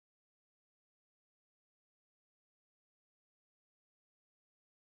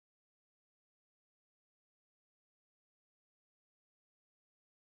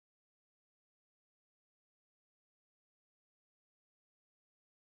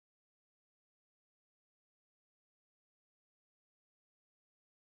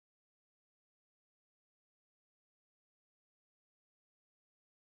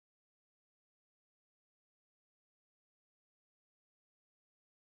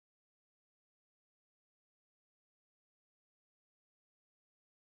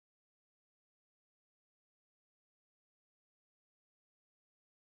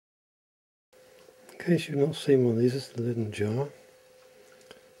In case you've not seen one of these, it's the Leydon jar.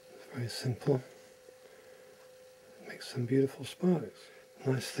 It's very simple. It makes some beautiful sparks.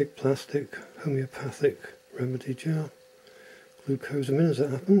 Nice thick plastic homeopathic remedy jar. Glucose them in as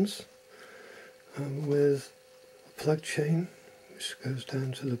it happens, with a plug chain which goes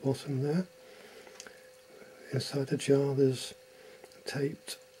down to the bottom there. Inside the jar there's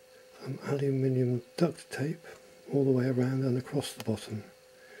taped aluminium duct tape all the way around and across the bottom,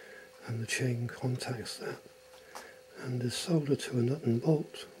 and the chain contacts that and is soldered to a nut and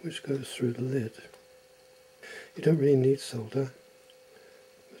bolt which goes through the lid. You don't really need solder,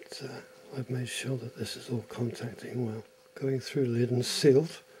 but I've made sure that this is all contacting well. Going through the lid and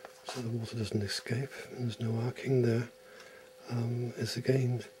sealed so the water doesn't escape and there's no arcing there. Is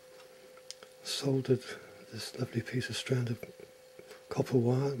again soldered this lovely piece of strand of copper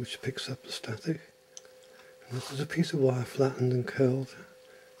wire which picks up the static. And this is a piece of wire flattened and curled,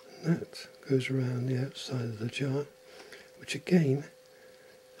 and that goes around the outside of the jar, which again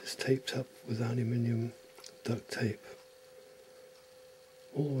is taped up with aluminium duct tape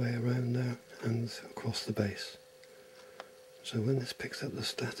all the way around there and across the base. So when this picks up the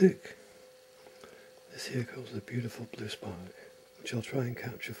static, this here goes a beautiful blue spark, which I'll try and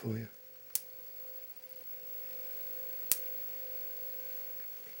capture for you.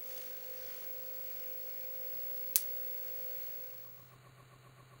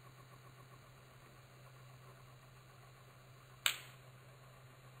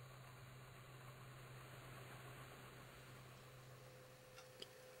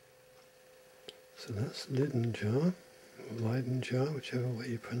 So that's Leydon jar, or Leydon jar, whichever way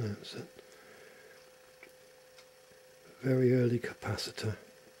you pronounce it. Very early capacitor,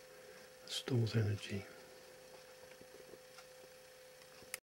 stores energy.